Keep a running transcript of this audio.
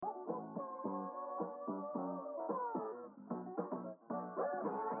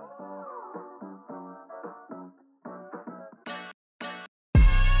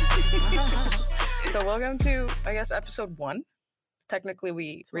So welcome to, I guess, episode 1. Technically,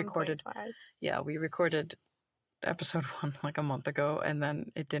 we It's recorded. 1.5. Yeah, we recorded episode 1 like a month ago, and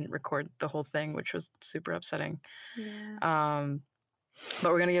then it didn't record the whole thing, which was super upsetting. Yeah.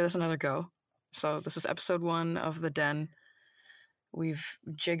 But we're gonna give this another go. So this is episode 1 of the Den. We've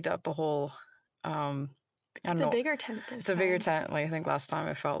jigged up a whole. I don't It's know. a bigger tent this It's a bigger time. tent. Like I think last time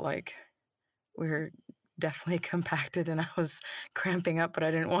I felt like we were definitely compacted, and I was cramping up, but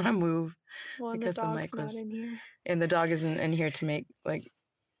I didn't want to move. Well, because the the dog's mic not was- in here. And the dog isn't in here to make like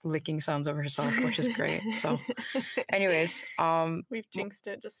licking sounds over herself, which is great. So, anyways, We've jinxed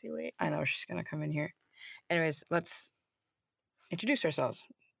it. Just you wait. I know she's gonna come in here. Anyways, let's introduce ourselves.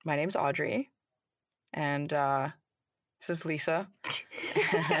 My name's Audrey, and this is Lisa.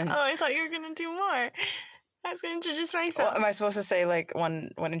 And- Oh, I thought you were gonna do more. I was gonna introduce myself. Well, am I supposed to say like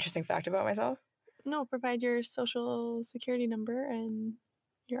one interesting fact about myself? No, provide your social security number and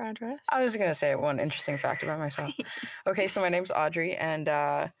your address. I was gonna say one interesting fact about myself. Okay, so my name's Audrey, and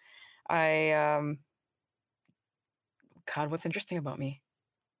God, what's interesting about me?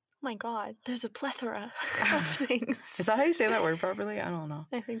 Oh my God, there's a plethora of things. Is that how you say that word properly? I don't know.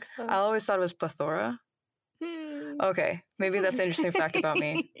 I think so. I always thought it was plethora. Okay, maybe that's an interesting fact about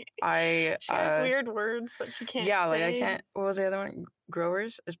me. She has weird words that she can't Yeah, say. like I can't. What was the other one?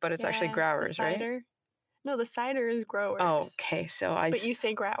 Growers, but it's actually Yeah, growers, the right? cider. No, the cider is growers. Oh, okay. So But you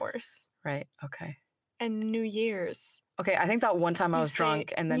say growers. right. Okay. And New Year's. Okay. I think that one time I You was drunk,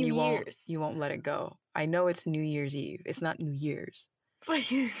 say and then New you Year's. won't let it go. I know it's New Year's Eve. It's not New Year's.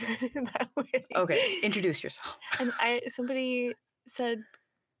 But you said it that way. Okay. Introduce yourself. And somebody said,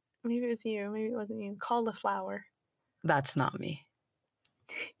 maybe it was you, maybe it wasn't you, cauliflower. That's not me.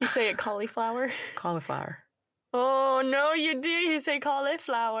 You say it cauliflower? Cauliflower. Oh, no, you do. You say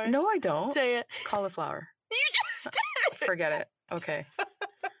cauliflower. No, I don't. Say it. Cauliflower. You just did. Forget it. Okay.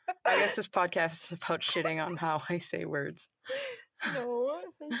 I guess this podcast is about shitting on how I say words. No,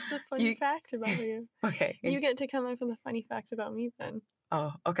 that's a funny fact about you. Okay. You get to come up with a funny fact about me then.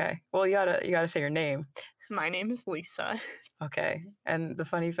 Oh, okay. Well, you gotta say your name. My name is Lisa. Okay. And the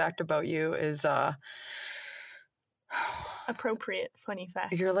funny fact about you is Appropriate funny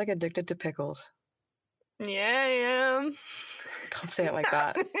fact. you're like addicted to pickles. Yeah, I am. Don't say it like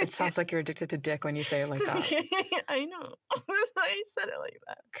that. It sounds like you're addicted to dick when you say it like that. I know. That's why I said it like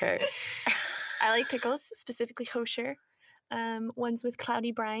that. Okay. I like pickles, specifically kosher. Ones with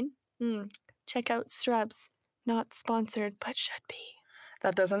cloudy brine. Check out Strubs. Not sponsored, but should be.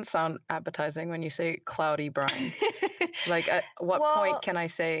 That doesn't sound appetizing when you say cloudy brine. Like, at what point can I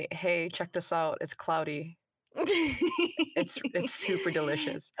say, hey, check this out, it's cloudy? It's super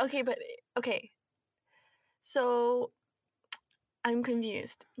delicious. Okay. So I'm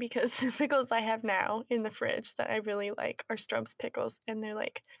confused because the pickles I have now in the fridge that I really like are Strubs pickles, and they're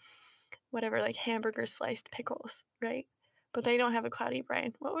like whatever, like hamburger sliced pickles, right? But they don't have a cloudy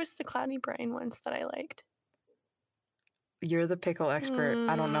brine. What was the cloudy brine ones that I liked? You're the pickle expert.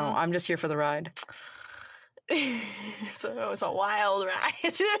 I don't know. I'm just here for the ride. So it was a wild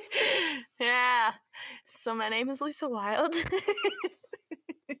ride. Yeah. So my name is Lisa Wild.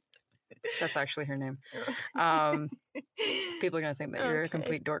 That's actually her name. People are going to think that you're a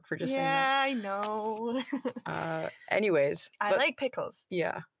complete dork for just saying that. Yeah, I know. Anyways. I like pickles.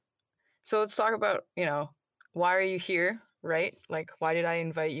 Yeah. So let's talk about, why are you here, right? Like, why did I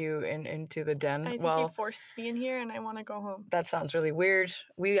invite you into the den? I think you forced me in here and I want to go home. That sounds really weird.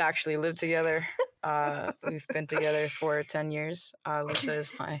 We actually live together. We've been together for 10 years. Lisa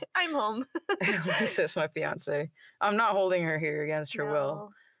is my... I'm home. Lisa is my fiance. I'm not holding her here against her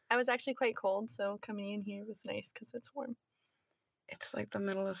will. I was actually quite cold, so coming in here was nice because it's warm. It's like the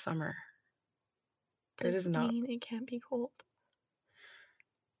middle of summer. Does it is not. Mean it can't be cold?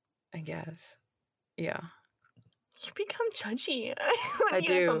 I guess. Yeah. You become judgy. I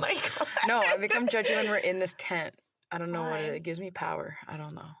do. No, I become judgy when we're in this tent. I don't know what it gives me power. I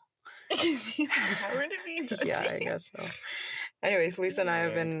don't know. It gives you power to be judgy. Yeah, I guess so. Anyways, Lisa and I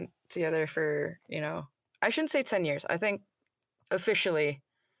have been together for, I shouldn't say 10 years. I think officially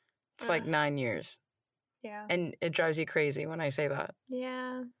it's like 9 years. Yeah. And it drives you crazy when I say that.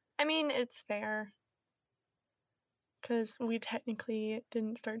 Yeah. I mean, it's fair. Because we technically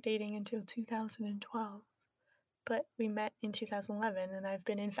didn't start dating until 2012. But we met in 2011, and I've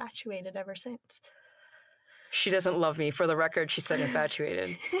been infatuated ever since. She doesn't love me. For the record, she said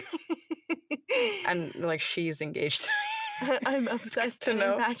infatuated. And, she's engaged. I'm obsessed and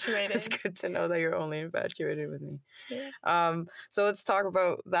infatuated. It's good to know that you're only infatuated with me. Yeah. So let's talk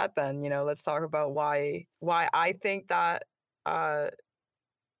about that then. Let's talk about why I think that, why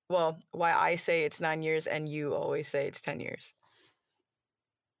I say it's 9 years and you always say it's 10 years.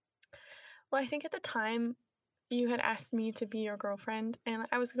 Well, I think at the time you had asked me to be your girlfriend, and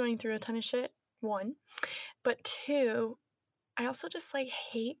I was going through a ton of shit, one. But two, I also just like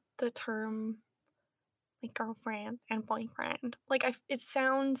hate the term like girlfriend and boyfriend. Like it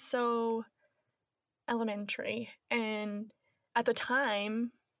sounds so elementary. And at the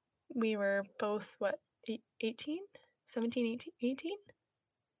time, we were both what, 18? 17, 18? 18?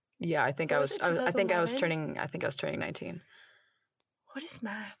 Yeah, I think What I was was. it, I think I was 2011? turning. I think I was turning 19. What is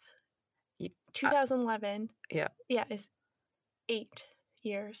math? I, 2011. yeah. Yeah, is 8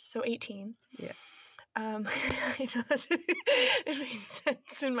 years, so 18. Yeah. I know it makes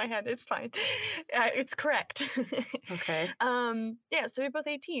sense in my head. It's fine. It's correct. Okay. Yeah, so we were both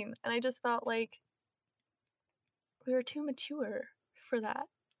 18, and I just felt like we were too mature for that.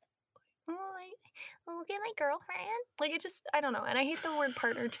 Oh, look at my girlfriend. Like it just, I don't know. And I hate the word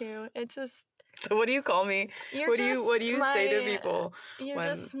partner too. It just. So what do you call me? What do you say to people? You're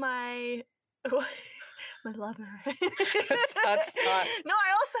just my my lover. That's not. No,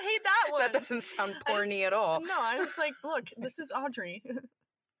 I also hate that one. That doesn't sound porny at all. No, I was like, look, this is Audrey.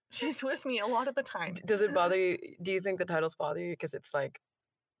 She's with me a lot of the time. Does it bother you? Do you think the titles bother you because it's like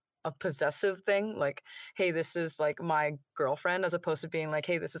a possessive thing? Like, hey, this is like my girlfriend, as opposed to being like,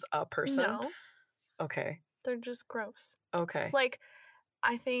 hey, this is a person? No. Okay. They're just gross. Okay. Like,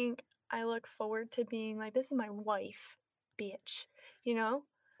 I think I look forward to being like, this is my wife, bitch. You know?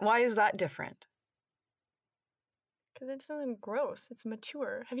 Why is that different? Because it's something gross. It's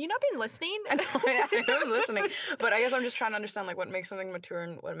mature. Have you not been listening? I know, I was listening, but I guess I'm just trying to understand like what makes something mature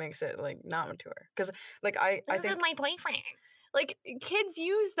and what makes it like not mature. Because like I This think is my boyfriend. Like kids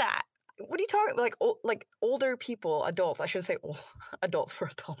use that. What are you talking like older people, adults? I should say adults for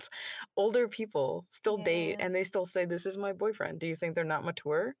adults. Older people still date Yeah. and they still say this is my boyfriend. Do you think they're not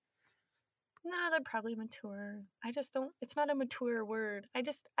mature? No, they're probably mature. I just don't. It's not a mature word. I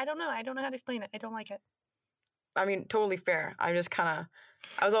don't know. I don't know how to explain it. I don't like it. I mean, totally fair. I just kind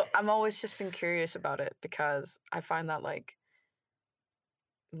of, I'm always just been curious about it because I find that like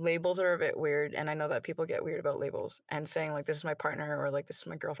labels are a bit weird, and I know that people get weird about labels and saying like this is my partner or like this is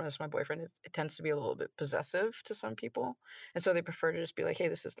my girlfriend, this is my boyfriend. It tends to be a little bit possessive to some people, and so they prefer to just be like, hey,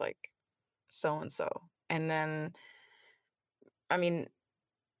 this is like so and so, and then, I mean,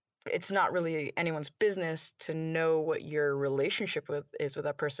 it's not really anyone's business to know what your relationship is with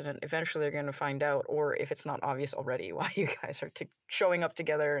that person, and eventually they're going to find out, or if it's not obvious already, why you guys are showing up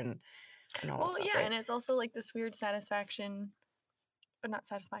together and all that stuff, right? And it's also like this weird satisfaction, or not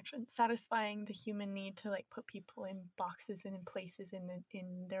satisfaction, satisfying the human need to like put people in boxes and in places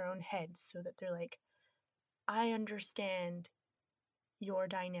in their own heads, so that they're like, I understand your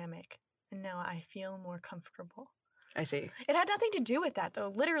dynamic, and now I feel more comfortable. I see. It had nothing to do with that though.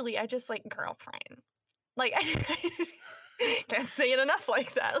 Literally, I just like girlfriend. Like I can't say it enough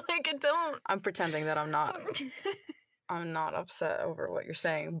like that. Like I don't. I'm pretending that I'm not. I'm not upset over what you're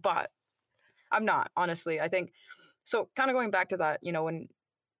saying, but I'm not, honestly. I think so. Kind of going back to that, you know,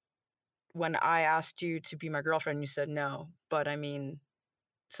 when I asked you to be my girlfriend, you said no. But I mean,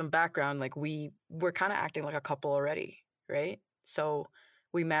 some background, like we're kind of acting like a couple already, right? So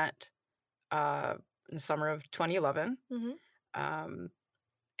we met in the summer of 2011. Mm-hmm.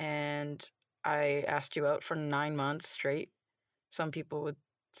 And I asked you out for 9 months straight. Some people would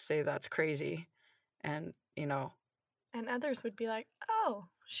say that's crazy, and you know. And others would be like, "Oh,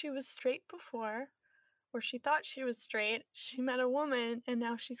 she was straight before, or she thought she was straight. She met a woman, and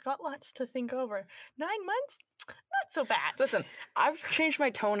now she's got lots to think over. 9 months, not so bad." Listen, I've changed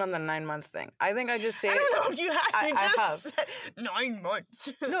my tone on the 9 months thing. I think I just say. I don't know if you have. I have. Said 9 months.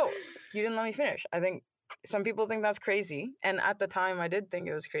 No, you didn't let me finish. I think some people think that's crazy, and at the time, I did think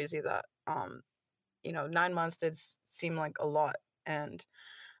it was crazy that 9 months did seem like a lot, and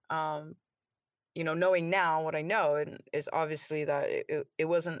knowing now what I know is obviously that it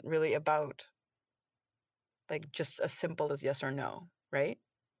wasn't really about like just as simple as yes or no, right?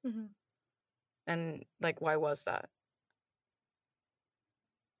 Mm-hmm. And like, why was that?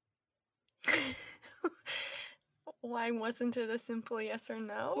 Why wasn't it a simple yes or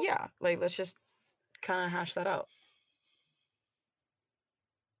no? Yeah, like let's just kind of hash that out.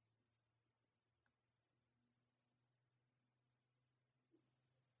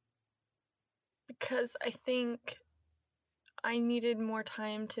 Because I think I needed more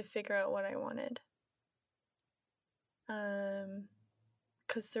time to figure out what I wanted.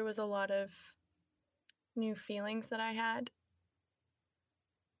 Because there was a lot of new feelings that I had,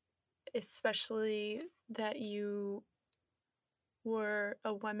 especially that you were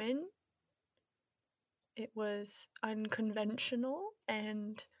a woman. It was unconventional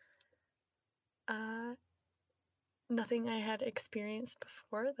and nothing I had experienced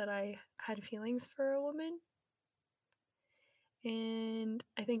before that I had feelings for a woman. And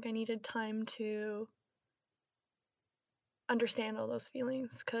I think I needed time to understand all those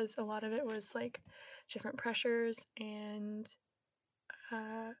feelings because a lot of it was like different pressures, and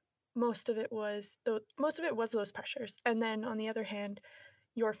uh, most of it was those pressures. And then on the other hand,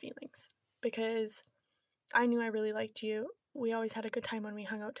 your feelings, because I knew I really liked you. We always had a good time when we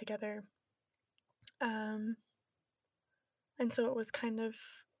hung out together. Um, and so it was kind of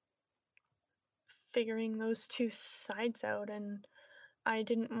figuring those two sides out, and I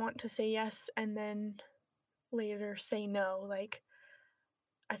didn't want to say yes and then later say no. Like,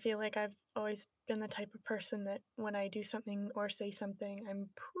 I feel like I've always been the type of person that when I do something or say something, I'm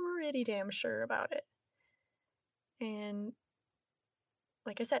pretty damn sure about it. And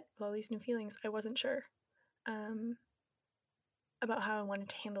like I said, with all these new feelings, I wasn't sure um, about how I wanted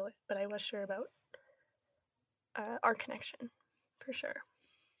to handle it, but I was sure about our connection for sure.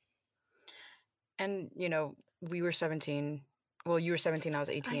 And, we were 17. Well, you were 17, I was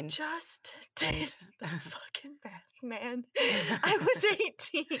I 18. just And did the fucking math, man. I was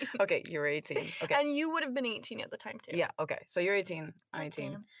 18. Okay, you were 18. Okay. And you would have been 18 at the time too. Yeah, okay. So you're 18, I'm God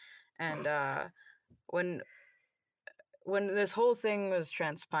 18. damn. And when this whole thing was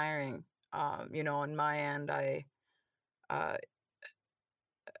transpiring, on my end, uh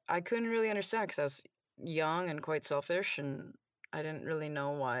I couldn't really understand because I was young and quite selfish, and I didn't really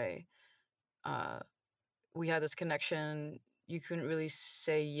know why uh we had this connection. You couldn't really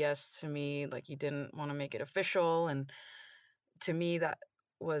say yes to me, like you didn't want to make it official, and to me that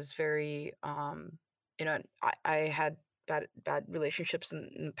was very I had bad relationships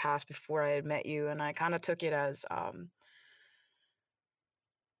in the past before I had met you, and I kind of took it as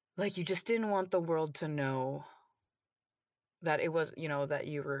like you just didn't want the world to know that it was, that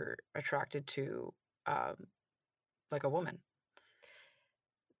you were attracted to um like a woman.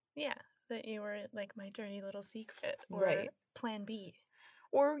 Yeah, that you were like my dirty little secret or Right. plan B.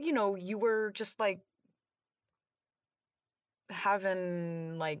 Or, you were just like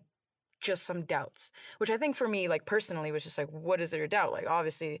having like just some doubts, which I think for me, like personally, was just like, what is there to doubt? Like,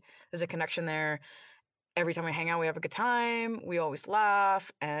 obviously, there's a connection there. Every time we hang out, we have a good time. We always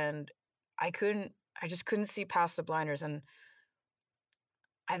laugh. And I just couldn't see past the blinders. And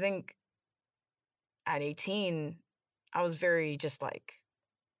I think at 18, I was very just like,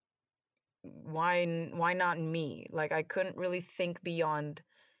 why not me? Like, I couldn't really think beyond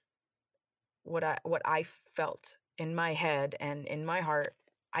what I felt in my head and in my heart.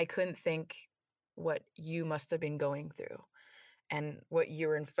 I couldn't think what you must have been going through. And what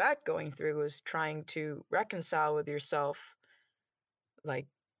you're in fact going through was trying to reconcile with yourself, like,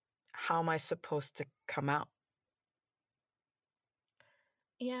 how am I supposed to come out?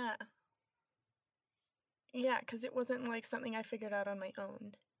 Yeah. Yeah, because it wasn't like something I figured out on my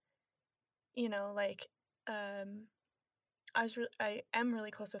own. Like um I am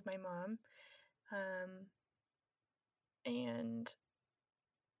really close with my mom. Um and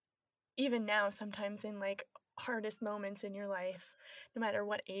even now sometimes in like hardest moments in your life, no matter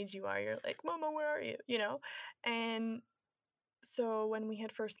what age you are, you're like, "Mama, where are you?" And so when we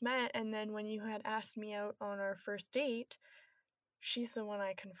had first met and then when you had asked me out on our first date, she's the one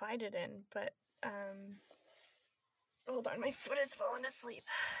I confided in, but hold on, my foot is falling asleep.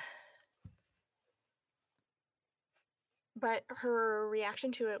 But her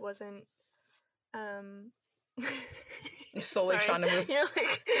reaction to it wasn't um I'm slowly sorry, trying to move. you're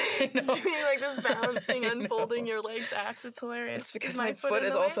like I know. doing like this balancing, I unfolding know. your legs act. It's hilarious. It's because Is my my foot foot in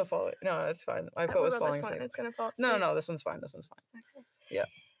is the way? also falling. No, it's fine. My foot What was about falling this one? asleep. It's gonna fall No, asleep. no, this one's fine. This one's fine. Okay. Yeah.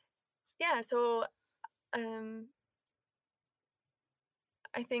 Yeah, so um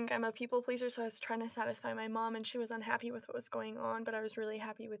I think I'm a people pleaser, so I was trying to satisfy my mom and she was unhappy with what was going on, but I was really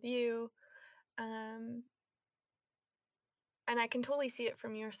happy with you. Um and I can totally see it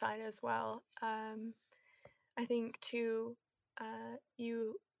from your side as well. I think too,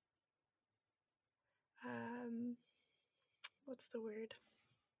 you, what's the word?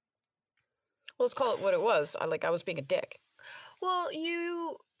 Well, let's call it what it was. I was being a dick. Well,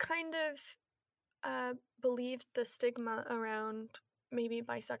 you kind of believed the stigma around maybe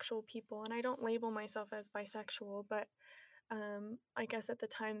bisexual people, and I don't label myself as bisexual, but I guess at the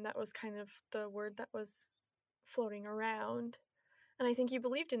time that was kind of the word that was floating around. And I think you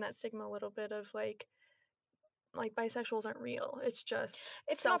believed in that stigma a little bit of like bisexuals aren't real. It's just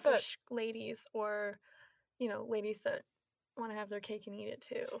It's not that selfish ladies or, ladies that want to have their cake and eat it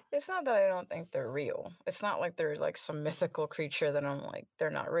too. It's not that I don't think they're real. It's not like they're like some mythical creature that I'm like they're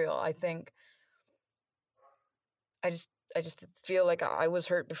not real. I think just feel like I was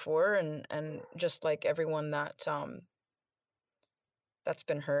hurt before, and just like everyone that's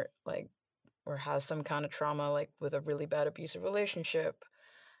been hurt, like, or has some kind of trauma, like with a really bad abusive relationship,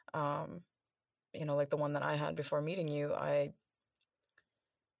 um, like the one that I had before meeting you, I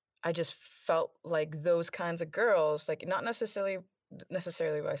just felt like those kinds of girls, like not necessarily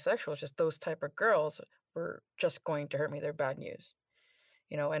bisexual, just those type of girls were just going to hurt me. They're bad news,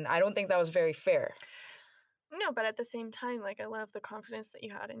 and I don't think that was very fair. No, but at the same time, like, I love the confidence that you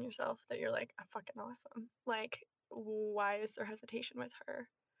had in yourself that you're like, "I'm fucking awesome." Like, why is there hesitation with her?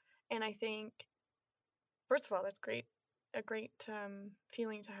 And I think, first of all, that's great. A great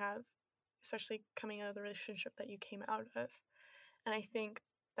feeling to have, especially coming out of the relationship that you came out of. And I think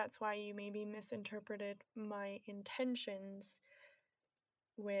that's why you maybe misinterpreted my intentions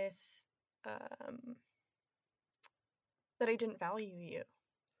with um, that I didn't value you.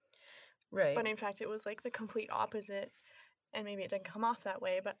 But Right. in fact, it was like the complete opposite. And maybe it didn't come off that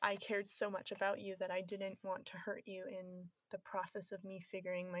way, but I cared so much about you that I didn't want to hurt you in the process of me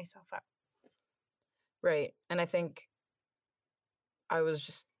figuring myself out. Right. And I think I was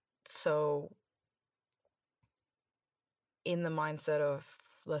just so in the mindset of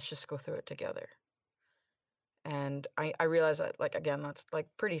let's just go through it together. And I realized that, like, again, that's like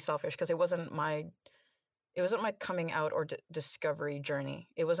pretty selfish because it wasn't my coming out or discovery journey.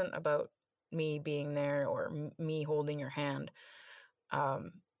 It wasn't about me being there or me holding your hand.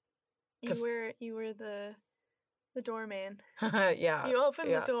 Um, because You were the doorman. yeah, You opened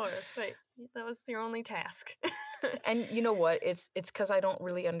the yeah. door, but that was your only task. And you know what? It's because I don't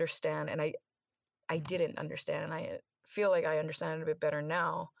really understand, and I didn't understand, and I feel like I understand it a bit better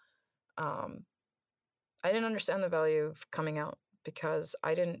now. Um, I didn't understand the value of coming out because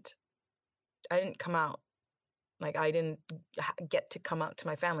I didn't come out. Like I didn't get to come out to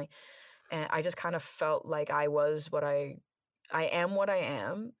my family, and I just kind of felt like I am what I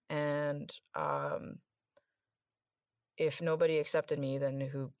am, and if nobody accepted me, then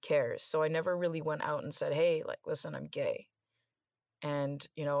who cares? So I never really went out and said, "Hey, like, listen, I'm gay." And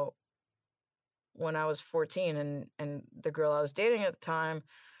when I was 14, and the girl I was dating at the time,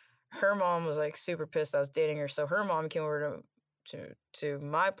 her mom was like super pissed I was dating her. So her mom came over to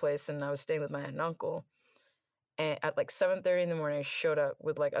my place, and I was staying with my aunt and uncle. And at like 7:30 in the morning, she showed up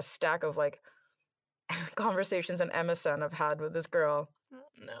with like a stack of like conversations and MSN I've had with this girl. Oh,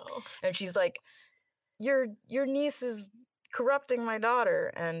 no. And she's like, your niece is corrupting my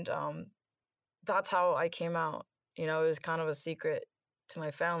daughter. And that's how I came out. It was kind of a secret to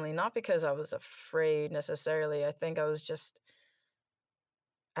my family, not because I was afraid necessarily. I didn't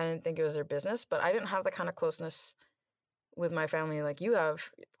think it was their business, but I didn't have the kind of closeness with my family like you have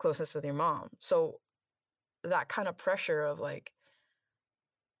closeness with your mom. So that kind of pressure of like,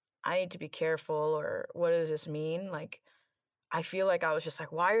 I need to be careful, or what does this mean? Like, I feel like I was just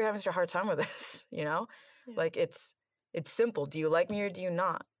like, why are you having such a hard time with this? Yeah. Like it's simple. Do you like me or do you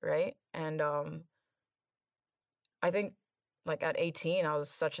not? Right. And I think like at 18, I was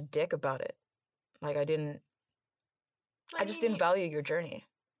such a dick about it. Like I I just mean, didn't value your journey.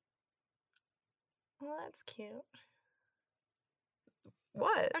 well, that's cute.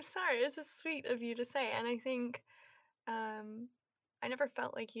 What? I'm sorry. It's just sweet of you to say. And I think um, I never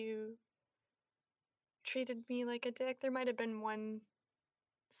felt like you treated me like a dick. There might have been one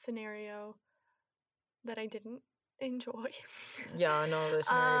scenario that I didn't enjoy. Yeah, I know the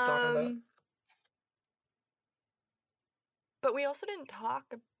scenario you're talking about. um, but we also didn't talk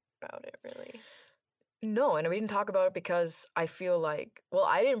about it really. No, and we didn't talk about it because I feel like, well,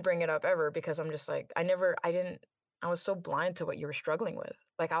 I didn't bring it up ever because I'm just like, I was so blind to what you were struggling with.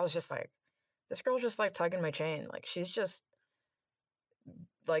 Like, I was just like, this girl just like tugging my chain. Like, she's just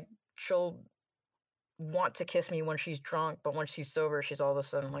like, she'll want to kiss me when she's drunk, but when she's sober, she's all of a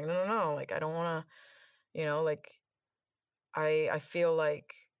sudden like, no, no, no. Like, I don't want to, like, I feel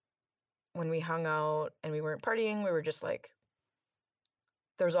like when we hung out and we weren't partying, we were just like,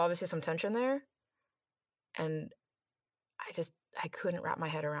 there was obviously some tension there. And I couldn't wrap my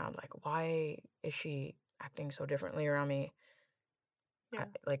head around, like, why is she acting so differently around me? Yeah.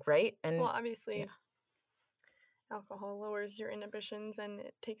 Like, right? Well, And yeah, obviously, alcohol lowers your inhibitions and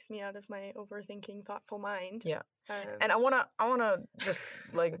it takes me out of my overthinking, thoughtful mind. yeah. Um, And I wanna just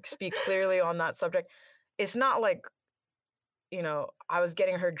like speak clearly on that subject. It's not like, I was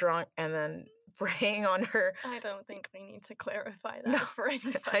getting her drunk and then preying on her. I don't think we need to clarify No, that for I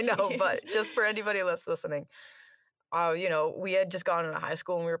know, anybody. but just for anybody that's listening, we had just gone into high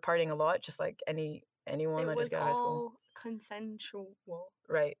school and we were partying a lot, just like anyone It that just was got out of high school. all consensual.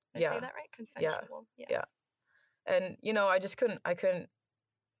 Right. Did I say Yeah. that right? Yeah. Consensual. Yeah. And I just couldn't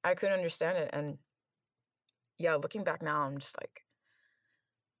understand it. And yeah, looking back now, I'm just like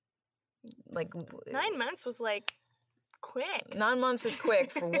 9 months was like quick. 9 months is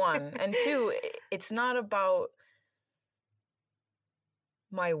quick for one, and two, it's not about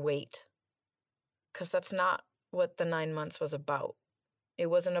my weight, because that's not what the 9 months was about. It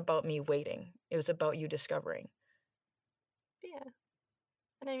wasn't about me waiting. It was about you discovering. Yeah.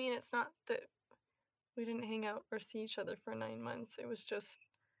 And I mean, it's not that we didn't hang out or see each other for 9 months. It was just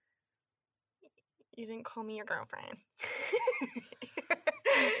you didn't call me your girlfriend.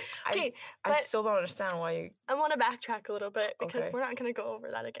 I Okay, I but still don't understand why you. I want to backtrack a little bit because Okay. we're not going to go over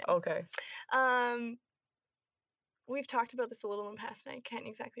that again. Okay. Um, we've talked about this a little in the past, and I can't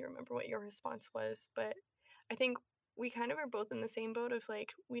exactly remember what your response was, but I think we kind of are both in the same boat of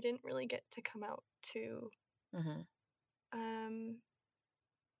like we didn't really get to come out to Mm-hmm. um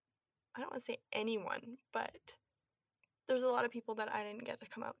I don't want to say anyone, but there's a lot of people that I didn't get to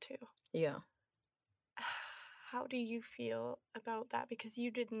come out to. Yeah. How do you feel about that? Because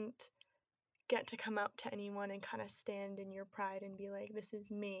you didn't get to come out to anyone and kind of stand in your pride and be like, this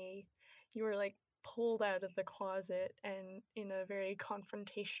is me. You were like pulled out of the closet and in a very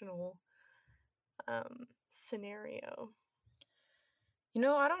confrontational scenario.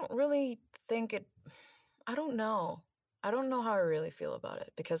 I don't really think it. I don't know. I don't know how I really feel about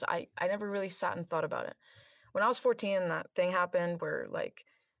it because I never really sat and thought about it. When I was 14, that thing happened where like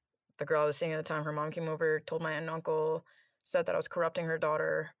the girl I was seeing at the time, her mom came over, told my aunt and uncle, said that I was corrupting her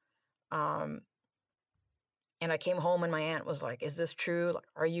daughter. Um, and I came home and my aunt was like, "Is this true? Like,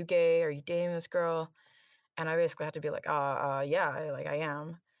 are you gay? Are you dating this girl?" And I basically had to be like, yeah, I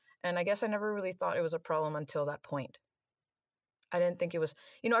am." And I guess I never really thought it was a problem until that point. I didn't think it was,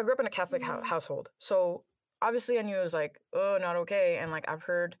 I grew up in a Catholic Mm. household. So obviously I knew it was like, oh, not okay. And like I've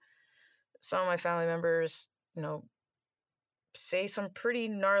heard some of my family members, say some pretty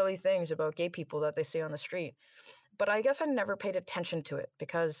gnarly things about gay people that they see on the street. But I guess I never paid attention to it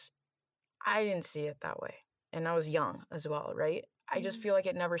because I didn't see it that way. And I was young as well, right? I just Mm. feel like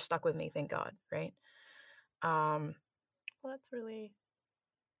it never stuck with me, thank God, right? Um, Well, that's really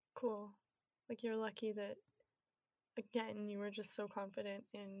cool. Like, you're lucky that, again, you were just so confident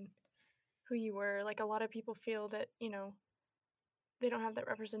in who you were. Like, a lot of people feel that, they don't have that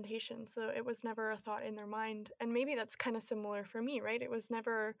representation. So it was never a thought in their mind. And maybe that's kind of similar for me, right? It was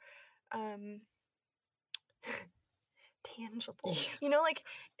never um, tangible. yeah. Like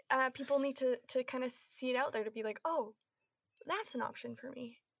people need to kind of see it out there to be like, oh, that's an option for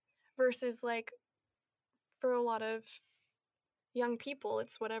me. Versus like for a lot of young people,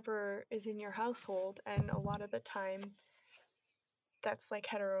 it's whatever is in your household. And a lot of the time, that's like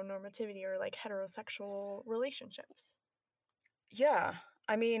heteronormativity or like heterosexual relationships. Yeah.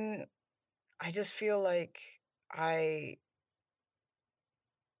 I mean, I just feel like I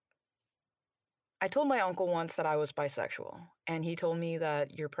I told my uncle once that I was bisexual, and he told me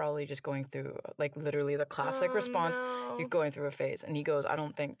that you're probably just going through like literally the classic Oh response, you're no. going through a phase. And he goes, I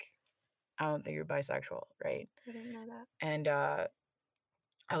don't think you're bisexual, right? I didn't know that. And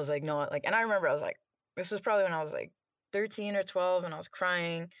I was like, no, like, and I remember I was like, this was probably when I was like 13 or 12, and I was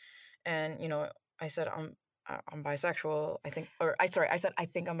crying, and I said I'm bisexual. I said I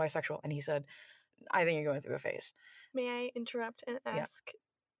think I'm bisexual, and he said I think you're going through a phase. May I interrupt and Yeah, ask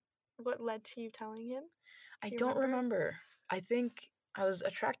what led to you telling him? I Do you don't remember? remember. I think I was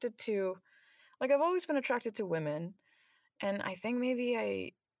attracted to, like, I've always been attracted to women, and I think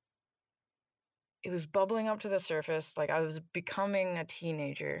maybe it was bubbling up to the surface. Like I was becoming a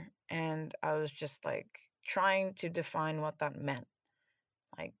teenager, and I was just like trying to define what that meant.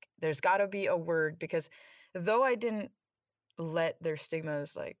 Like, there's got to be a word because though I didn't let their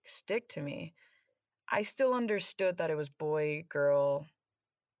stigmas like stick to me, I still understood that it was boy, girl,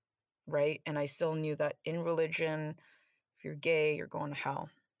 right? And I still knew that in religion, if you're gay, you're going to hell.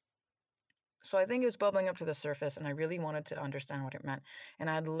 So I think it was bubbling up to the surface, and I really wanted to understand what it meant. And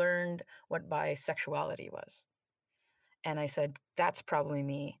I'd learned what bisexuality was. And I said, that's probably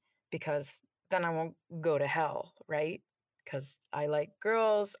me because then I won't go to hell, right? Because I like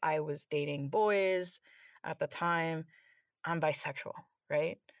girls, I was dating boys at the time. I'm bisexual,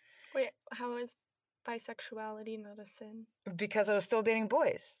 right? Wait, how is bisexuality not a sin? Because I was still dating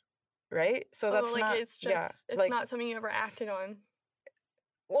boys, right? So Oh, that's like not, it's yeah, just it's like, not something you ever acted on.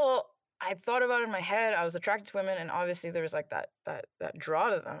 well, I thought about it in my head. I was attracted to women, and obviously there was like that draw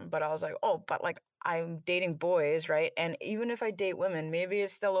to them. But I was like, oh, but like I'm dating boys, right? And even if I date women, maybe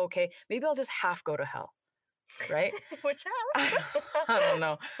it's still okay. Maybe I'll just half go to hell, right? Which I house? I don't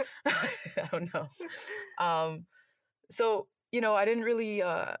know. I don't know. Um, so I didn't really.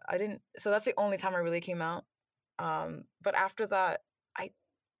 I didn't. So that's the only time I really came out. But after that, I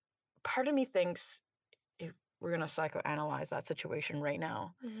part of me thinks it. we're gonna psychoanalyze that situation right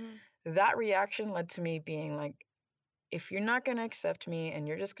now. Mm-hmm. That reaction led to me being like, if you're not gonna accept me and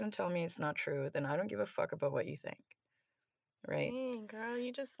you're just gonna tell me it's not true, then I don't give a fuck about what you think, right? Dang, girl,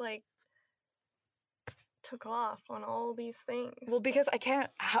 you just like took off on all these things. Well, because I can't.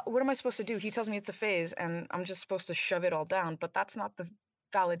 What am I supposed to do? He tells me it's a phase, and I'm just supposed to shove it all down. But that's not the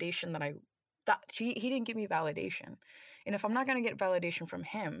validation that I. That he didn't give me validation, and if I'm not gonna get validation from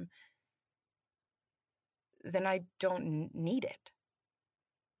him, then I don't need it,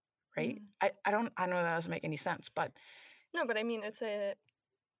 right? Mm. I don't. I know that doesn't make any sense, but No, but I mean, it's a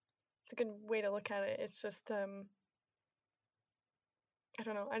good way to look at it. It's just I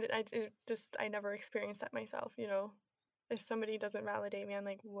don't know. I never experienced that myself. You know, if somebody doesn't validate me, I'm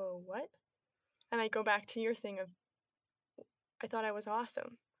like, whoa, what? And I go back to your thing of I thought I was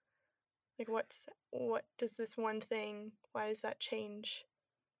awesome. Like, what does this one thing? Why does that change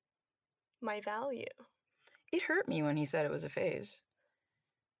my value? it hurt me when he said it was a phase.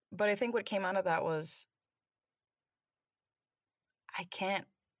 But I think what came out of that was I can't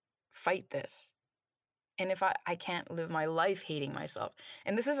fight this. And if I can't live my life hating myself.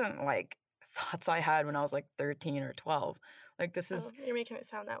 And this isn't like thoughts I had when I was like 13 or 12. Like this Oh, is you're making it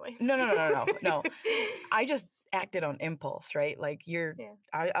sound that way. no. I just acted on impulse, right? Like Yeah.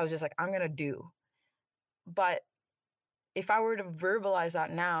 I was just like, I'm gonna do. But if I were to verbalize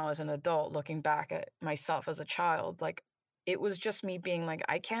that now as an adult, looking back at myself as a child, like it was just me being like,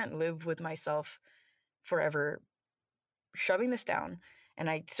 I can't live with myself forever shoving this down. And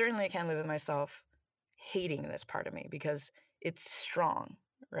I certainly can't live with myself hating this part of me because it's strong,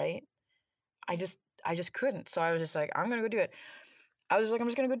 right? I Yeah. just I just couldn't. So I was just like, I'm gonna go do it. I was like, I'm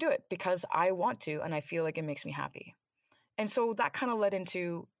just gonna go do it because I want to and I feel like it makes me happy. And so that kind of led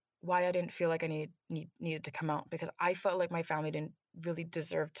into why I didn't feel like I needed to come out because I felt like my family didn't really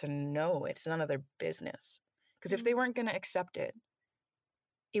deserve to know. It's none of their business. Because if they Mm. weren't gonna accept it,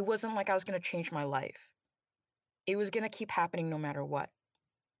 it wasn't like I was gonna change my life. It was gonna keep happening no matter what.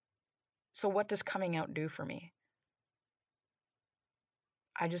 So what does coming out do for me?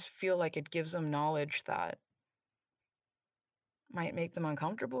 I just feel like it gives them knowledge that might make them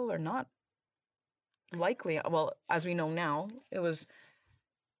uncomfortable or not likely. Well, as we know now, it was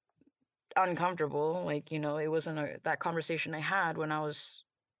uncomfortable. Like, it wasn't that conversation I had when I was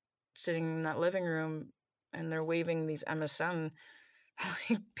sitting in that living room and they're waving these MSN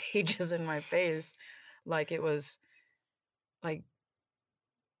like, pages in my face like it was like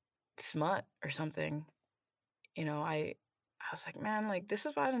smut or something. I was like, man, like this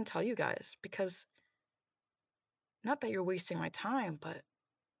is why I didn't tell you guys because not that you're wasting my time, but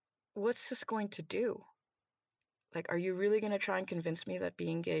what's this going to do? Like, are you really going to try and convince me that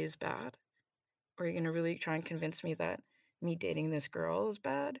being gay is bad? Or are you going to really try and convince me that me dating this girl is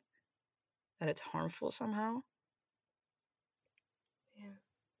bad? That it's harmful somehow? Yeah.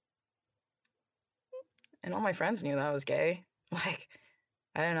 And all my friends knew that I was gay. Like,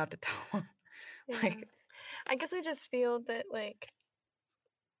 I didn't have to tell them. Yeah. Like, I guess I just feel that like,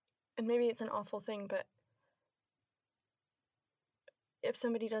 and maybe it's an awful thing, but if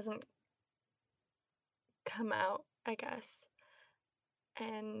somebody doesn't come out, I guess,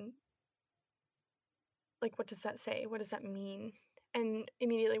 and like, what does that say? What does that mean? And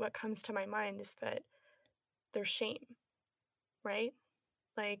immediately what comes to my mind is that there's shame, right?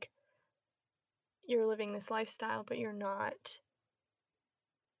 Like, you're living this lifestyle, but you're not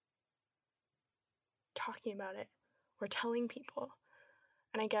talking about it or telling people.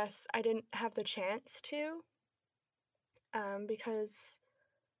 And I guess I didn't have the chance to because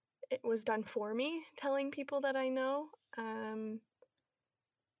it was done for me, telling people that I know. And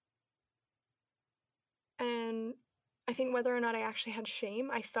I think whether or not I actually had shame,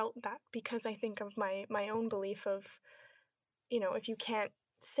 I felt that because I think of my own belief of, if you can't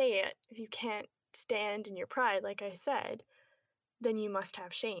say it, if you can't stand in your pride, like I said, then you must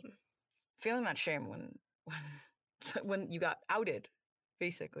have shame. feeling that shame when, when you got outed,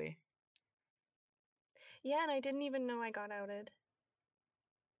 basically. Yeah, and I didn't even know I got outed.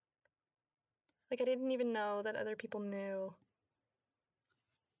 Like I didn't even know that other people knew.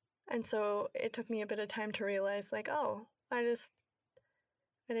 And so it took me a bit of time to realize like, oh, I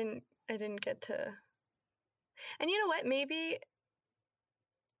didn't get to. And you know what? Maybe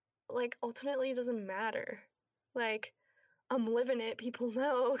like ultimately it doesn't matter. Like I'm living it, people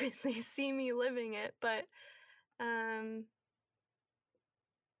know because they see me living it, but um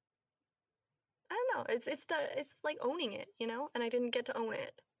I don't know. It's like owning it, And I didn't get to own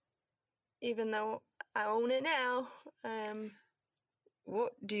it even though I own it now.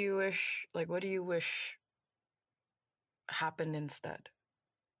 What do you wish happened instead?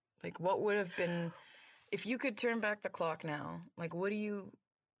 Like, what would have been If you could turn back the clock now, like, how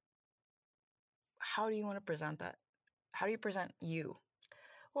do you want to present that? How do you present you?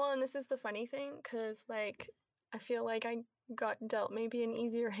 Well, and this is the funny thing, because, like, I feel like I got dealt maybe an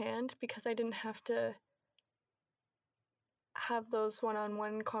easier hand because I didn't have to have those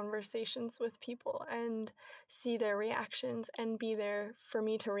one-on-one conversations with people and see their reactions and be there for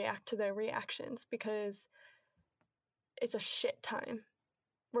me to react to their reactions, because it's a shit time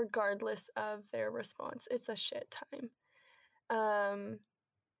regardless of their response. It's a shit time.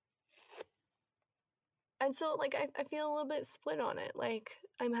 And so, like, I feel a little bit split on it. Like,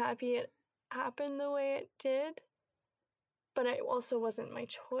 I'm happy it happened the way it did, but it also wasn't my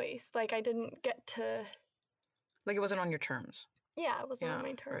choice. Like, I didn't get to, Like, it wasn't on your terms. yeah, it wasn't on Yeah, my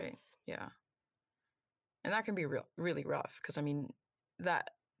right. terms. Yeah. And that can be really rough, because I mean,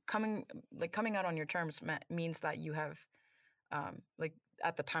 that coming out on your terms means that you have, like,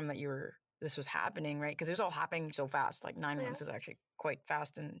 at the time that this was happening, right? Because it was all happening so fast. Like 9 months Yeah. is actually quite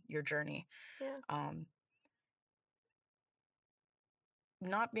fast in your journey. Yeah.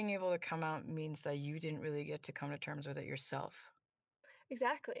 Not being able to come out means that you didn't really get to come to terms with it yourself.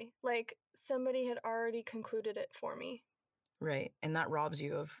 Exactly. Like, somebody had already concluded it for me. Right. And that robs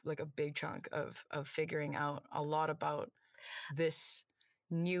you of, like, a big chunk of figuring out a lot about this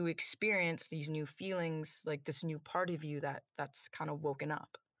new experience, these new feelings, like this new part of you that's kind of woken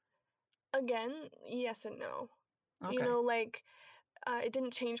up. Again, yes and no. You Okay. know, like, it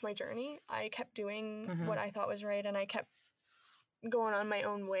didn't change my journey. I kept doing what I thought was right, and I kept going on my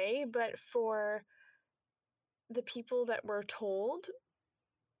own way. But for the people that were told,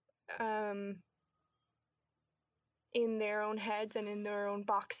 in their own heads and in their own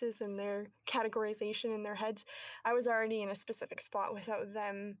boxes and their categorization in their heads, I was already in a specific spot without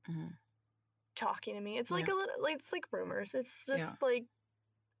them talking to me. It's like Yeah. a little, like, it's like rumors. It's just Yeah. like,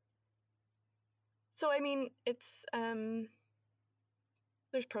 so I mean, it's there's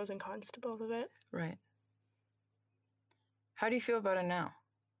pros and cons to both of it. Right. How do you feel about it now?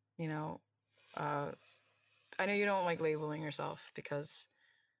 You know, I know you don't like labeling yourself because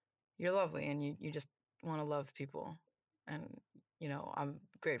you're lovely and you just want to love people. And, you know, I'm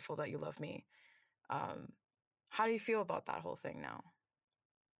grateful that you love me. How do you feel about that whole thing now?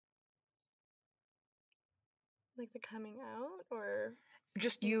 Like the coming out, or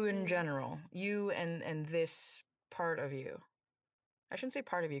Just you in general. You and this part of you. I shouldn't say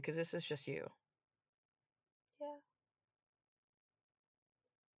part of you, because this is just you. yeah,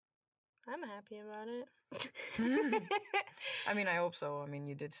 I'm happy about it. I mean, I hope so. I mean,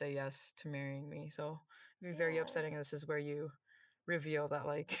 you did say yes to marrying me, so it'd be very Yeah. upsetting. This is where you reveal that,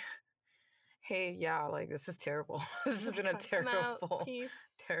 like, hey, yeah, like, this is terrible. This has been a Cut them out, terrible, peace.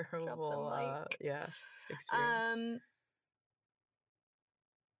 terrible, mic. yeah, experience.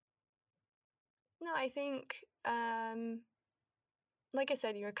 No, I think, like I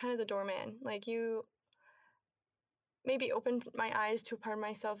said, you're kind of the doorman. Like, you maybe opened my eyes to a part of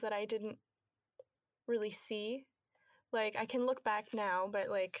myself that I didn't really see. Like, I can look back now, but,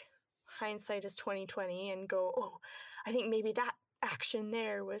 like, hindsight is 2020, and go, oh, I think maybe that action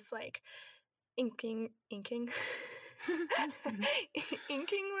there was like inking. Inking,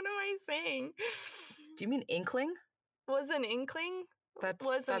 what am I saying? Do you mean inkling? Was an inkling? That's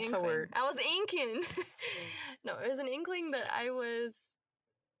an a inkling. word. I was inking. No, it was an inkling that I was.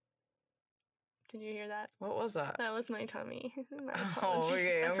 Did you hear that? What was that? That was my tummy. My Oh, apologies,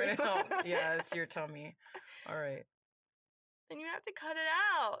 okay. I'm gonna everyone. help. Yeah, it's your tummy. All right. Then you have to cut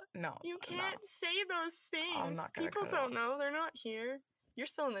it out. No, You can't say those things. I'm not gonna People cut it don't out. know. They're not here. You're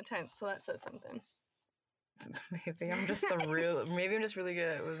still in the tent, so that says something. Maybe I'm just really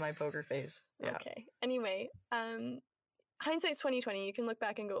good with my poker face. Yeah. Okay. Anyway, hindsight's 2020. You can look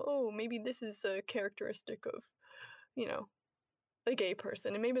back and go, oh, maybe this is a characteristic of, you know, a gay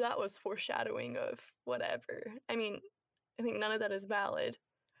person, and maybe that was foreshadowing of whatever. I mean, I think none of that is valid.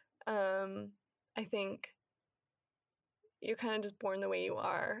 I think you're kind of just born the way you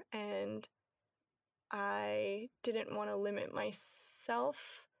are, and I didn't want to limit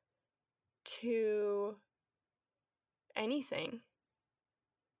myself to anything.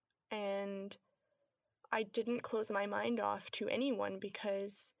 And I didn't close my mind off to anyone,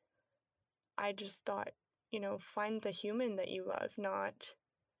 because I just thought, you know, find the human that you love, not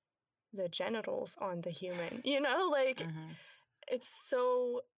the genitals on the human. You know, like, it's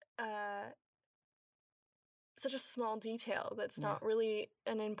so such a small detail that's not really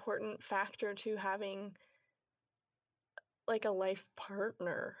an important factor to having, like, a life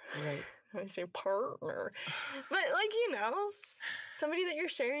partner. Right. I say partner, but, like, you know, somebody that you're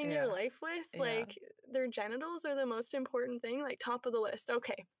sharing your life with, like, their genitals are the most important thing, like, top of the list.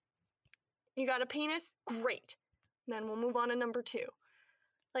 Okay. You got a penis? Great. Then we'll move on to number 2.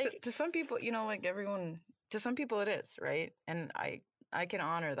 Like to some people, like everyone, to some people it is, right? And I can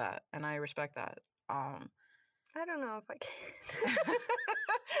honor that and I respect that. I don't know if I can.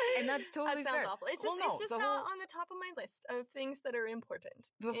 And that's totally that sounds fair. awful. It's Well, just no, it's just the not whole on the top of my list of things that are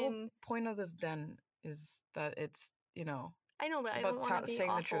important. the whole point of this den is that it's, I know, but I about don't want to be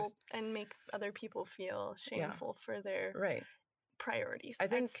saying the truth. awful and make other people feel shameful for their right. priorities. I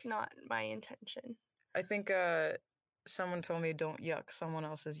think That's not my intention. I think someone told me don't yuck someone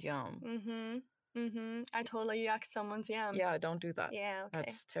else's yum. I totally yuck someone's yum. Yeah, don't do that. Yeah, okay.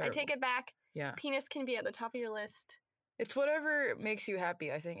 That's terrible. I take it back. Yeah. Penis can be at the top of your list. It's whatever makes you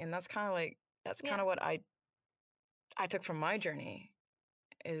happy, I think, and that's kind of what I took from my journey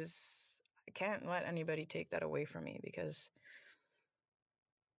is I can't let anybody take that away from me because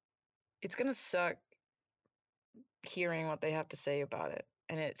it's going to suck hearing what they have to say about it.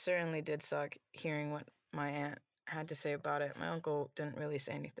 And it certainly did suck hearing what my aunt had to say about it. My uncle didn't really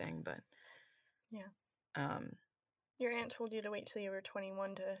say anything, but yeah. Your aunt told you to wait till you were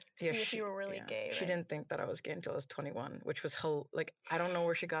 21 to see if you were really gay, right? She didn't think that I was gay until I was 21, which was I don't know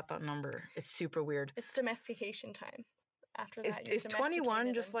where she got that number. It's super weird. It's domestication time. After that, is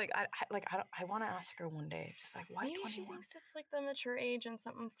 21 just like I want to ask her one day, just like why 21? She thinks it's like the mature age and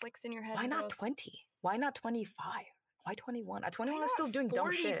something flicks in your head. Why not 20? Why not 25? Why 21? At 21, I'm still doing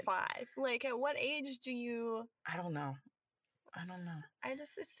dumb shit. 45. Like, at what age do you? I don't know.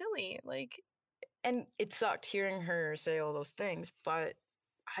 It's silly. Like, and it sucked hearing her say all those things, but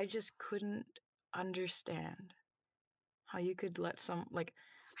I just couldn't understand how you could let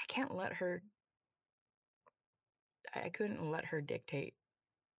I couldn't let her dictate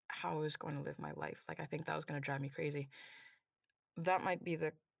how I was going to live my life. Like, I think that was going to drive me crazy. That might be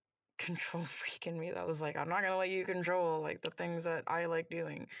the control freak in me that was like, I'm not going to let you control, like, the things that I like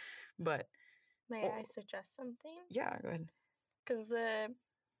doing. But may I suggest something? Yeah, go ahead. Because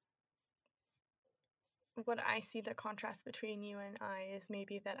what I see the contrast between you and I is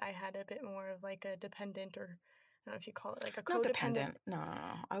maybe that I had a bit more of like a dependent, or I don't know if you call it like a codependent. No.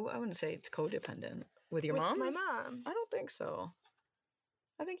 I wouldn't say it's codependent. With your mom? My mom. I don't think so.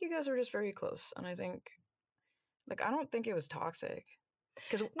 I think you guys were just very close. And I think, I don't think it was toxic.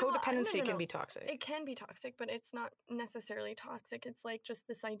 Because codependency can be toxic. It can be toxic, but it's not necessarily toxic. It's like just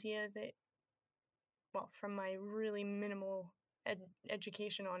this idea that, well, from my really minimal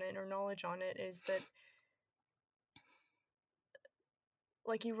education on it or knowledge on it, is that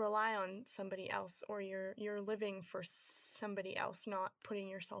like you rely on somebody else, or you're living for somebody else, not putting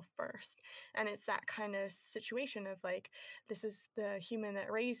yourself first. And it's that kind of situation of like, this is the human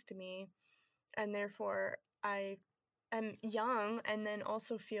that raised me, and therefore I am young, and then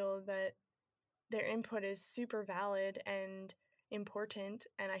also feel that their input is super valid and important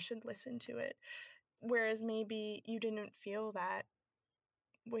and I should listen to it. Whereas maybe you didn't feel that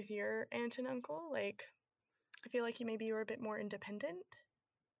with your aunt and uncle. Like, I feel like you were a bit more independent.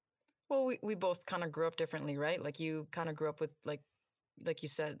 Well, we both kind of grew up differently, right? Like, you kind of grew up with, like you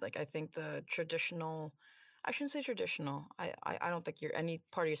said, like, I think the traditional, I shouldn't say traditional. I don't think any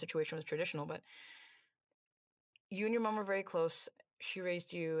part of your situation was traditional, but you and your mom were very close. She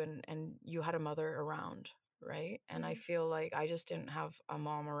raised you and you had a mother around, right? And I feel like I just didn't have a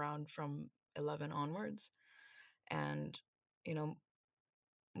mom around from 11 onwards. And,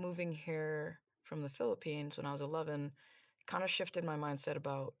 moving here from the Philippines when I was 11 kind of shifted my mindset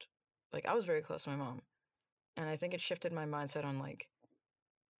about, like, I was very close to my mom. And I think it shifted my mindset on, like,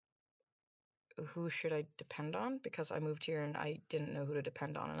 who should I depend on? Because I moved here and I didn't know who to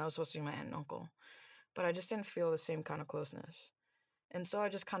depend on. And I was supposed to be my aunt and uncle. But I just didn't feel the same kind of closeness. And so I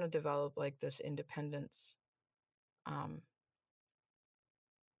just kind of developed, like, this independence.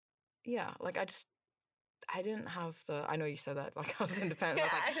 Yeah, like, I didn't have I know you said that, like, I was independent.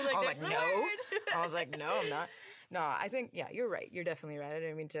 I was like, no. I was like, no, I'm not. No, I think, yeah, you're right. You're definitely right. I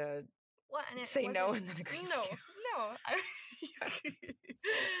didn't mean to say no and then agree with you. No.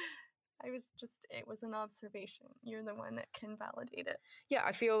 It was an observation. You're the one that can validate it. Yeah,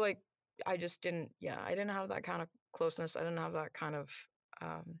 I feel like I just didn't, I didn't have that kind of closeness. I didn't have that kind of,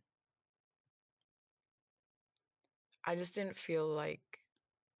 I just didn't feel like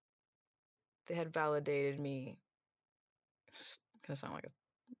they had validated me. It's gonna sound like a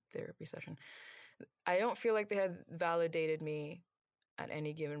therapy session. I don't feel like they had validated me at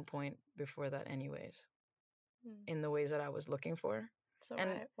any given point before that anyways, in the ways that I was looking for. So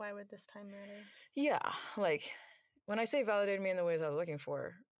why would this time matter? Yeah, like, when I say validated me in the ways I was looking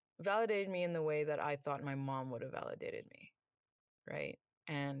for, validated me in the way that I thought my mom would have validated me, right?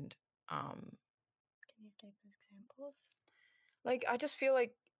 And can you give examples? Like, I just feel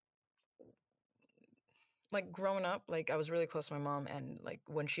like like growing up, like I was really close to my mom, and like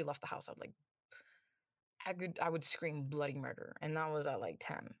when she left the house, I would scream bloody murder, and that was at like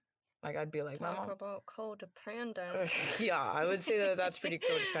 10. Like I'd be like, my Talk mom. about codependent. Yeah, I would say that that's pretty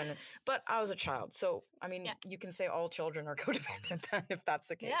codependent. But I was a child, so I mean, Yeah. you can say all children are codependent then, if that's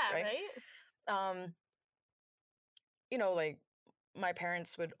the case, Yeah, right? right? Um, you know, like my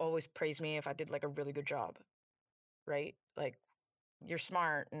parents would always praise me if I did like a really good job, right? Like you're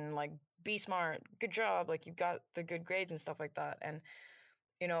smart and like be smart, good job, like you got the good grades and stuff like that. And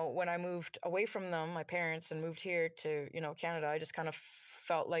you know, when I moved away from them, my parents, and moved here to, you know, Canada, I just kind of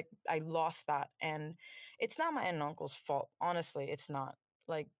felt like I lost that. And it's not my aunt and uncle's fault. Honestly, it's not.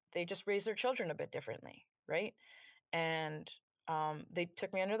 Like they just raise their children a bit differently, right? And they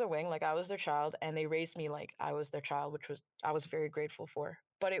took me under their wing like I was their child, and they raised me like I was their child, which was I was very grateful for.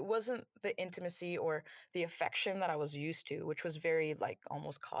 But it wasn't the intimacy or the affection that I was used to, which was very like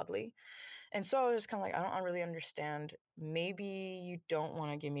almost coddly. And so I was just kind of like, I don't really understand. Maybe you don't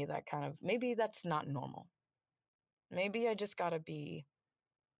want to give me that kind of, maybe that's not normal. Maybe I just got to be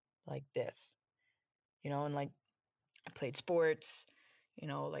like this, you know, and like I played sports, you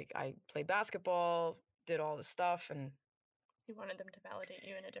know, like I played basketball, did all the stuff. And You wanted them to validate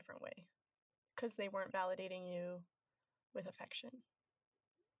you in a different way because they weren't validating you with affection.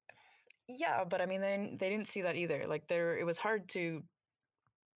 yeah, but I mean, they didn't see that either. Like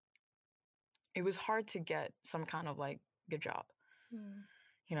it was hard to get some kind of like good job, Mm.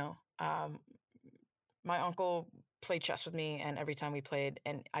 you know. My uncle played chess with me, and every time we played,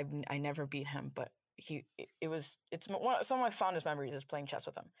 and I never beat him, but some of my fondest memories is playing chess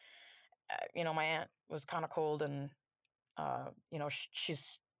with him. You know, my aunt was kind of cold, and you know,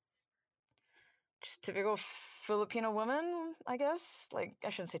 she's just typical Filipino woman, I guess. Like I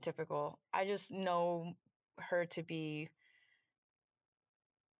shouldn't say typical. I just know her to be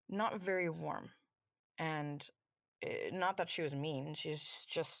not very warm, and not that she was mean. She's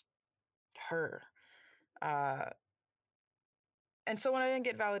just her. Uh, And so when I didn't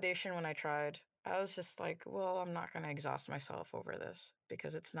get validation when I tried, I was just like, well, I'm not going to exhaust myself over this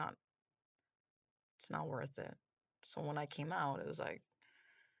because it's not worth it. So when I came out, it was like,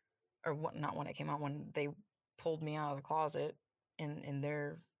 or what, not when I came out, when they pulled me out of the closet in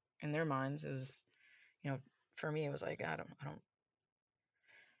their minds, it was, you know, for me, it was like, I don't,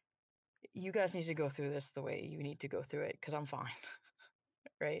 you guys need to go through this the way you need to go through it because I'm fine.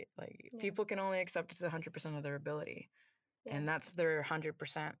 Right? Like Yeah. people can only accept it to 100% of their ability. Yeah. And that's their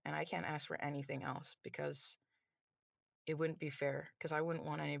 100%. And I can't ask for anything else because it wouldn't be fair because I wouldn't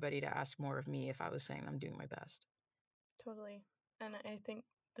want anybody to ask more of me if I was saying I'm doing my best. Totally. And I think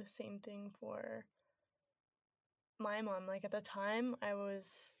the same thing for my mom. Like at the time, I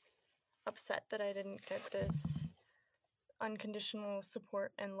was upset that I didn't get this unconditional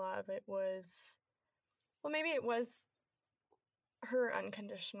support and love. It was, well, maybe it was her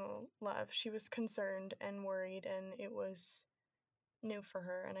unconditional love. She was concerned and worried, and it was new for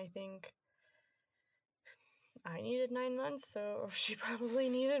her. And I think I needed 9 months, so she probably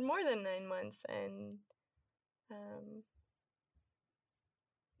needed more than 9 months. And um,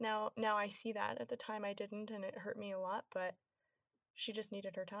 now I see that. At the time, I didn't, and it hurt me a lot. But she just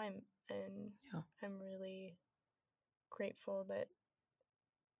needed her time, and Yeah. I'm really grateful that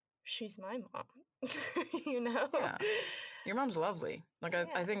she's my mom. You know? Yeah. Your mom's lovely. Like I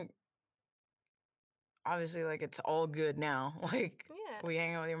Yeah. think obviously like it's all good now. Like Yeah. we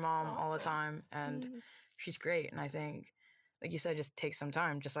hang out with your mom all the awesome. time and Mhm. she's great. And I think like you said, just take some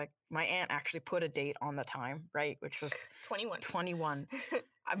time. Just like my aunt actually put a date on the time, right? Which was 21. 21.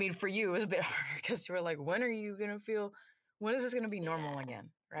 I mean, for you, it was a bit harder because you were like, when are you going to feel, when is this going to be normal Yeah.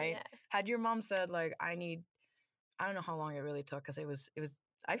 again? Right? Yeah. Had your mom said like, I don't know how long it really took because it was,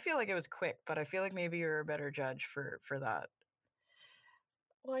 I feel like it was quick, but I feel like maybe you're a better judge for that.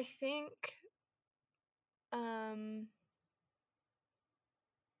 Well, I think I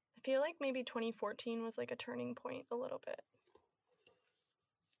feel like maybe 2014 was like a turning point a little bit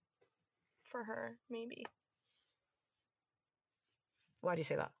for her, maybe. Why do you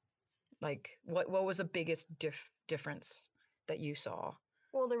say that? Like, what was the biggest difference that you saw?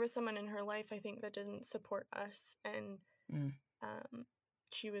 Well, there was someone in her life I think that didn't support us, and Mm,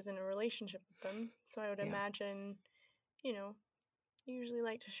 she was in a relationship with them. So I would yeah, imagine, you know, you usually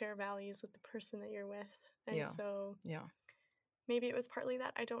like to share values with the person that you're with, and yeah, so yeah, maybe it was partly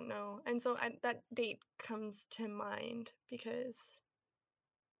that, I don't know. And so that date comes to mind because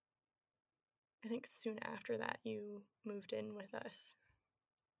I think soon after that you moved in with us,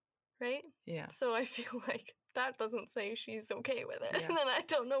 right? yeah, So I feel like that doesn't say she's okay with it. yeah. Then I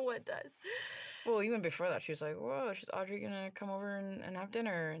don't know what does. Well, even before that, she was like, "Whoa, she's Audrey gonna come over and have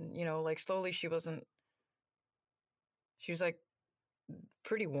dinner?" And you know, like slowly, she wasn't she was like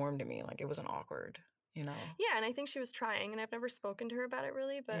pretty warm to me. Like it wasn't awkward, you know? Yeah, and I think she was trying, and I've never spoken to her about it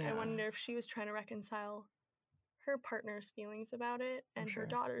really, but I Yeah. wonder if she was trying to reconcile her partner's feelings about it I'm and her sure.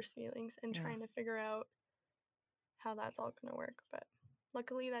 daughter's feelings and Yeah. trying to figure out how that's all gonna work. But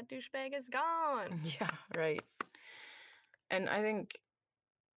luckily that douchebag is gone. Yeah, right. And I think,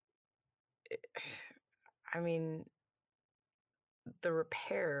 I mean, the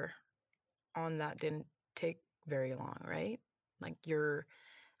repair on that didn't take very long, right? Like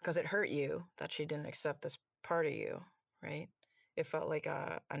because it hurt you that she didn't accept this part of you, right? It felt like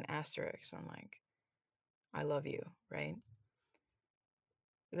an asterisk on like, I love you, right?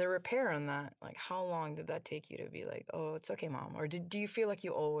 The repair on that, like how long did that take you to be like, oh, it's okay, mom? Or do you feel like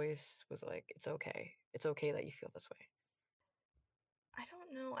you always was like, it's okay. It's okay that you feel this way. I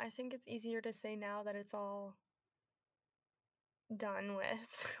don't know. I think it's easier to say now that it's all done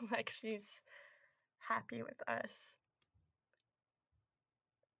with. Like she's happy with us.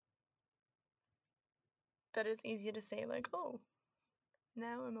 That it's easy to say like, oh,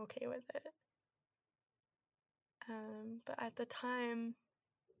 now I'm okay with it. But at the time,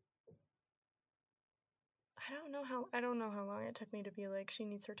 I don't know how long it took me to be like, she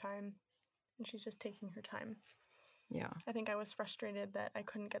needs her time, and she's just taking her time. Yeah. I think I was frustrated that I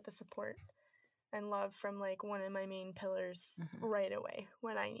couldn't get the support and love from like one of my main pillars right away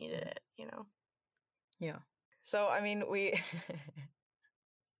when I needed it, you know? Yeah. So, I mean, we've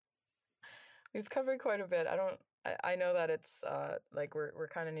covered quite a bit. I know that it's like we're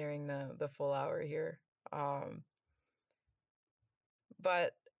kind of nearing the full hour here.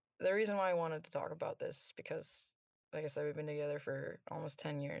 But the reason why I wanted to talk about this is because, like I said, we've been together for almost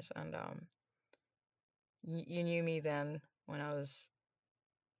 10 years, and you knew me then when I was,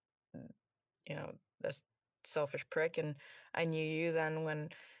 you know, this selfish prick, and I knew you then when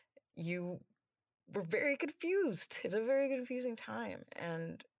you were very confused. It's a very confusing time,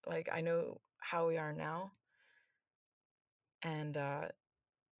 and like I know how we are now, and I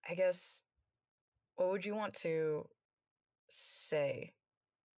guess what would you want to say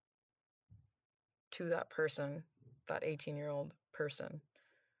to that person, that 18-year-old person?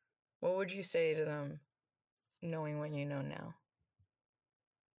 What would you say to them knowing what you know now?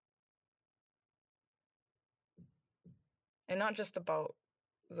 And not just about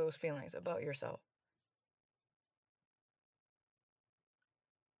those feelings, about yourself.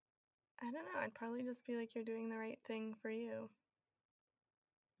 I don't know. I'd probably just be like, you're doing the right thing for you.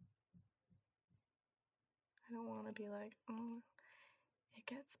 I don't want to be like, oh, it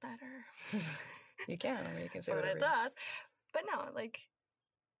gets better. You can. I mean, you can say but whatever it you want. does. But no, like,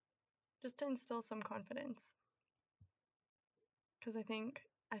 just to instill some confidence. Because I think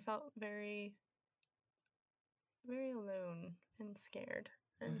I felt very, very alone and scared.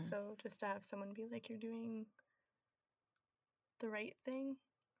 And so just to have someone be like, you're doing the right thing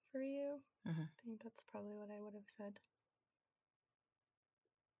for you, I think that's probably what I would have said.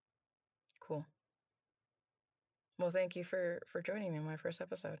 Cool. Well, thank you for joining me in my first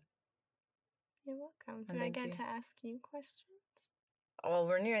episode. You're welcome. And Do I thank get you. to ask you questions? Well,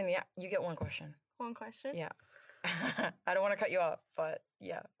 we're nearing the. You get one question. One question? Yeah. I don't want to cut you off, but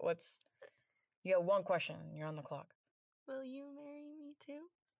yeah. You got one question. You're on the clock. Will you marry me too?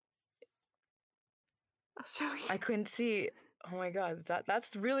 I'll show you. I couldn't see. Oh my god,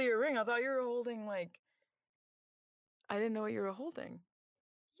 that's really a ring. I thought you were holding like. I didn't know what you were holding.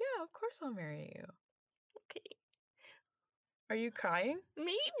 Yeah, of course I'll marry you. Okay. Are you crying?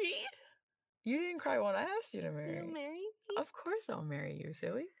 Maybe. You didn't cry when I asked you to marry. You'll marry me? Of course I'll marry you,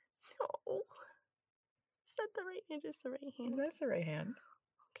 silly. No. Is that the right hand? Is the right hand? That's the right hand.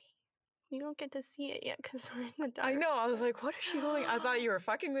 Okay. You don't get to see it yet because we're in the dark. I know. I was like, what is she holding? I thought you were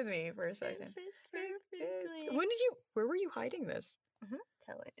fucking with me for a second. It fits perfectly. Where were you hiding this?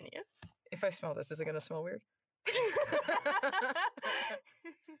 Telling you. If I smell this, is it going to smell weird?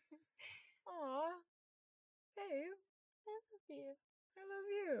 Aw. Babe. I love you. I love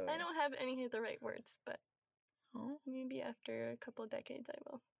you. I don't have any of the right words, but oh, maybe after a couple decades I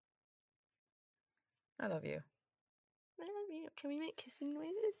will. I love you. I love you. Can we make kissing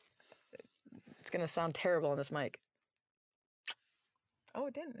noises? It's going to sound terrible on this mic. Oh,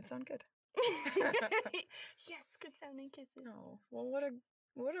 it didn't. It sounded good. Yes, good sounding kisses. Oh, well,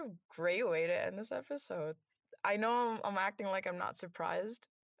 what a great way to end this episode. I know I'm acting like I'm not surprised,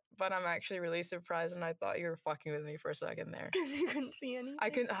 but I'm actually really surprised, and I thought you were fucking with me for a second there. Because you couldn't see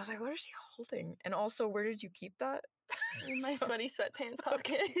anything. I was like, what is she holding? And also, where did you keep that? In my sweaty sweatpants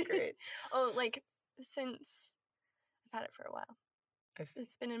pocket. Okay, great. Oh, like, since I've had it for a while.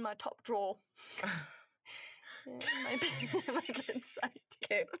 It's been in my top drawer. Yeah, my bedside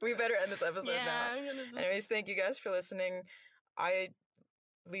Okay, we better end this episode yeah, now. I'm gonna just... Anyways, thank you guys for listening.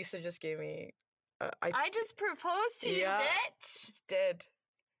 Lisa just gave me. I just proposed to you, Yeah. bitch. She did.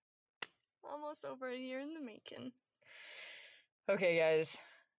 Almost over a year in the making. Okay, guys.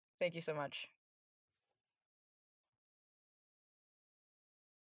 Thank you so much.